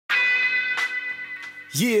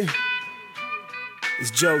Yeah,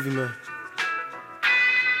 it's Jovi, man.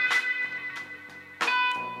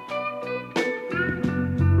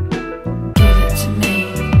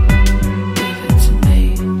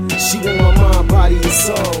 She want my mind, body, and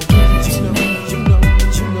soul.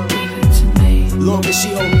 Long as she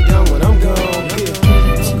hold me down when I'm gone. Yeah.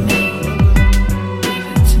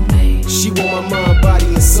 She want my mind, body,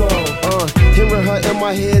 and soul. Hearing her in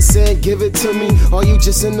my head saying, give it to me. Are you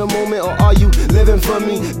just in the moment or are you living for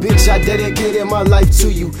me? Bitch, I dedicated my life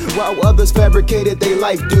to you, while others fabricated their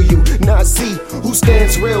life, do you not see who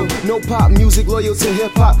stands real? No pop music, loyal to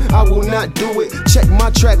hip-hop, I will not do it. Check my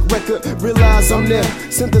track record, realize I'm there.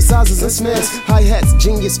 Synthesizers and snares, hi-hats,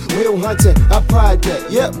 genius, real hunting, I pride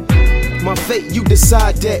that, yep. My fate, you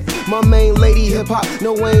decide that. My main lady, hip-hop,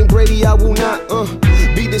 no Wayne Brady, I will not,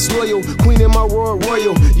 be disloyal, queen in my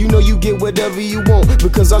royal. You know you get whatever you want,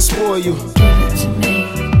 because I spoil you.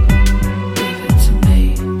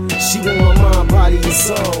 She want my mind, body, and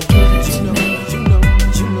soul.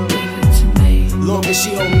 Long as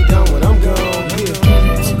she hold me down when I'm gone, yeah.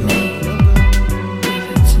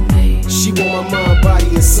 She want my mind, body,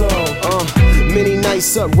 and soul. Many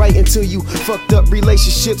nights up right until you fucked up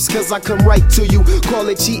relationships, cause I come right to you. Call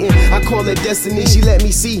it cheating, I call it destiny. She let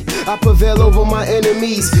me see, I prevail over my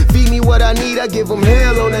enemies. Feed me what I need, I give them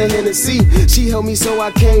hell on that Hennessy. She held me so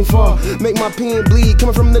I came far, make my pen bleed.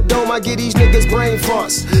 Coming from the dome, I get these niggas brain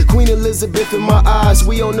farts. Queen Elizabeth in my eyes,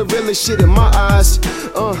 we on the realest shit in my eyes.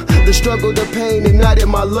 The struggle, the pain, ignited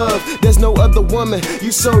my love. There's no other woman,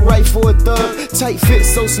 you so right for a thug. Tight fit,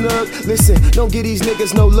 so snug. Listen, don't give these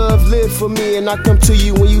niggas no love, live for me. And I come to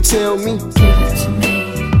you when you tell me.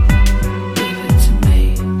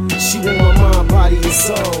 She want my mind, body, and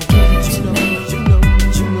soul.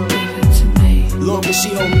 Long as she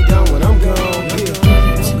hold me down when I'm gone, yeah.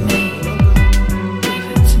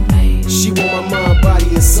 She want my mind, body,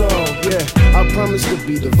 and soul, yeah. I promise to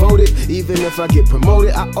be devoted, even if I get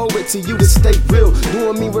promoted. I owe it to you to stay real,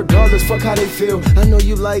 doing me regardless, fuck how they feel. I know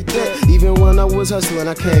you like that, even when I was hustling,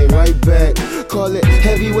 I came right back. Call it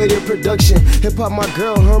heavyweighted production. Hip-hop, my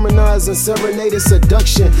girl, harmonizing, serenaded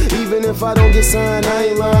seduction. Even if I don't get signed, I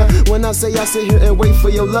ain't lying. When I say I sit here and wait for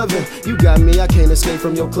your loving, you got me, I can't escape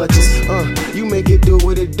from your clutches. You make it do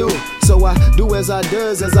what it do, so I do as I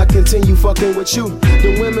does as I continue fucking with you.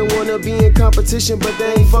 The women wanna be in competition, but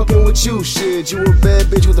they ain't fucking with you. Shit, you a bad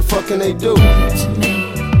bitch, what the fuck can they do?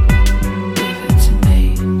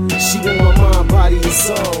 She want my mind, body, and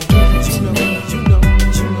soul.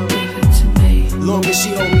 Long as she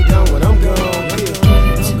hold me down when I'm gone.